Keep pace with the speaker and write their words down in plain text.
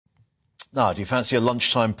Now, do you fancy a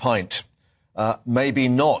lunchtime pint? Maybe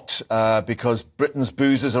not, because Britain's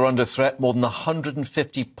boozers are under threat. More than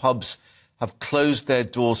 150 pubs have closed their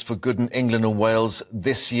doors for good in England and Wales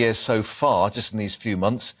this year so far, just in these few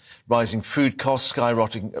months. Rising food costs,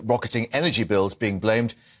 skyrocketing energy bills being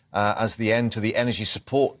blamed as the end to the energy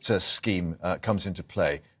support scheme comes into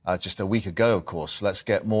play. Just a week ago, of course. Let's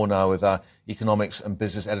get more now with our economics and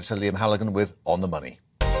business editor, Liam Halligan, with On the Money.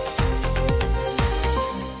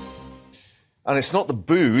 And it's not the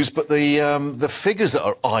booze, but the figures that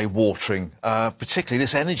are eye-watering, particularly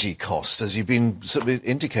this energy cost, as you've been sort of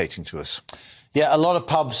indicating to us. Yeah, a lot of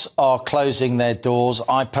pubs are closing their doors.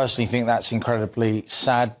 I personally think that's incredibly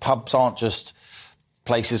sad. Pubs aren't just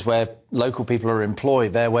places where local people are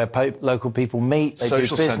employed. They're where local people meet, they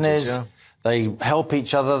Social do business, centres, yeah. They help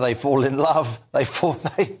each other, they fall in love, they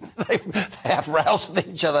have rows with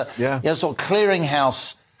each other. Yeah. You know, sort of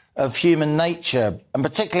clearinghouse of human nature, and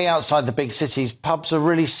particularly outside the big cities, pubs are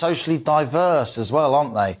really socially diverse as well,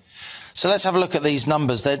 aren't they? So let's have a look at these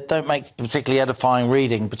numbers. They don't make particularly edifying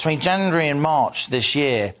reading. Between January and March this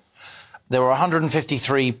year, there were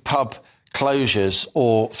 153 pub closures,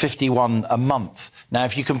 or 51 a month. Now,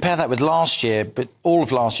 if you compare that with last year, but all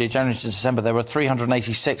of last year, January to December, there were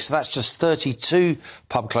 386. So that's just 32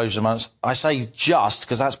 pub closures a month. I say just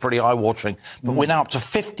because that's pretty eye-watering. But we're now up to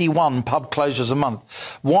 51 pub closures a month.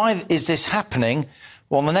 Why is this happening?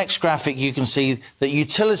 Well, on the next graphic, you can see that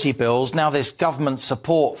utility bills, now this government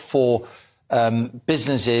support for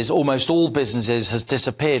businesses, almost all businesses, has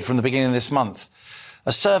disappeared from the beginning of this month.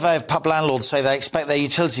 A survey of pub landlords say they expect their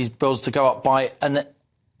utility bills to go up by an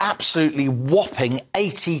absolutely whopping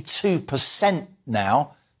 82%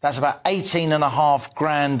 now. That's about 18.5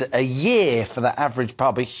 grand a year for the average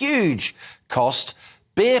pub, a huge cost.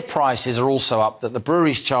 Beer prices are also up, that the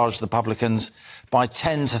breweries charge the publicans by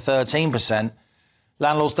 10 to 13%.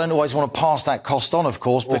 Landlords don't always want to pass that cost on, of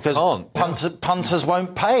course, because punters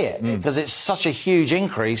won't pay it because it's such a huge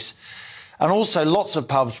increase. And also lots of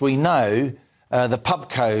pubs we know, the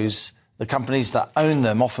pubcos, the companies that own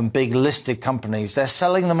them, often big listed companies, they're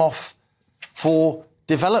selling them off for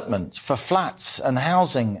development, for flats and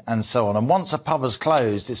housing and so on. And once a pub is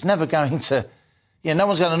closed, it's never going to, no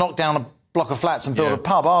one's going to knock down a block of flats and build a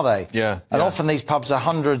pub, are they? Yeah. And often these pubs are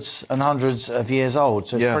hundreds and hundreds of years old,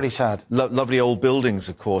 so it's pretty sad. Lovely old buildings,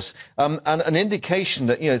 of course. And an indication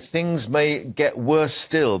that, things may get worse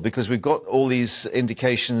still, because we've got all these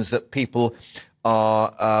indications that people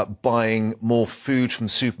are buying more food from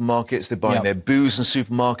supermarkets, they're buying their booze in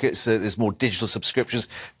supermarkets, there's more digital subscriptions.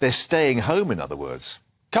 They're staying home, in other words.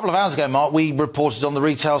 A couple of hours ago, Mark, we reported on the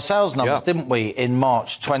retail sales numbers, didn't we, in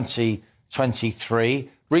March 2023.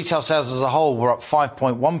 Retail sales as a whole were up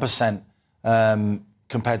 5.1%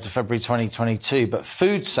 compared to February 2022, but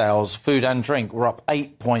food sales, food and drink, were up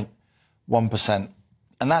 8.1%.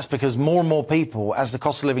 And that's because more and more people, as the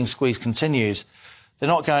cost of living squeeze continues, they're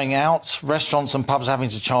not going out. Restaurants and pubs are having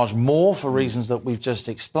to charge more for reasons that we've just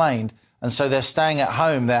explained. And so they're staying at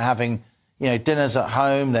home. They're having, dinners at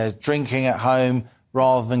home. They're drinking at home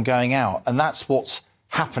rather than going out. And that's what's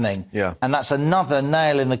happening. Yeah. And that's another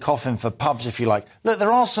nail in the coffin for pubs, if you like. Look,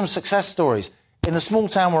 there are some success stories. In the small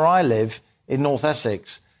town where I live, in North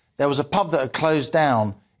Essex, there was a pub that had closed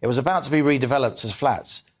down. It was about to be redeveloped as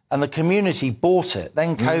flats. And the community bought it.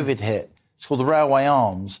 Then COVID hit. It's called the Railway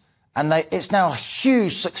Arms. And it's now a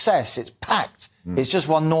huge success. It's packed. It's just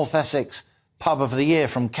won North Essex Pub of the Year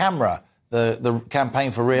from Camera, the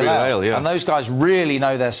campaign for Real Ale. Yeah. And those guys really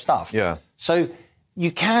know their stuff. Yeah. So you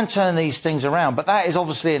can turn these things around, but that is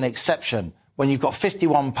obviously an exception when you've got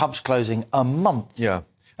 51 pubs closing a month. Yeah.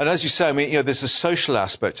 And as you say, I mean, there's a social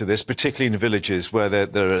aspect to this, particularly in villages where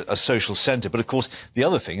they're a social centre. But, of course, the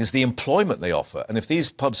other thing is the employment they offer. And if these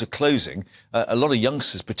pubs are closing, a lot of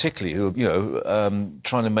youngsters particularly who are,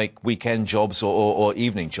 trying to make weekend jobs or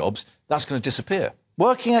evening jobs, that's going to disappear.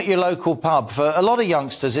 Working at your local pub, for a lot of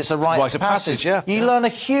youngsters, it's a rite of passage. You learn a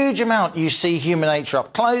huge amount. You see human nature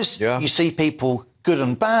up close. Yeah. You see people good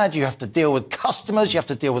and bad. You have to deal with customers. You have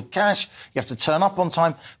to deal with cash. You have to turn up on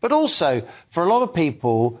time. But also, for a lot of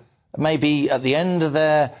people, maybe at the end of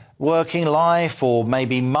their working life, or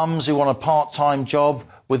maybe mums who want a part-time job,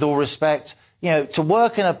 with all respect, to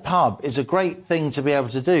work in a pub is a great thing to be able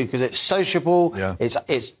to do because it's sociable,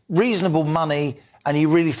 it's reasonable money, and you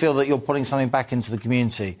really feel that you're putting something back into the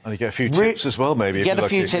community. And you get a few tips as well, maybe. You get a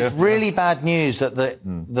few tips. Yeah. Really bad news that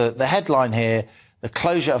the headline here, the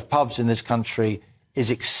closure of pubs in this country, is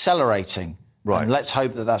accelerating. Right. And let's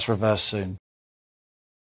hope that that's reversed soon.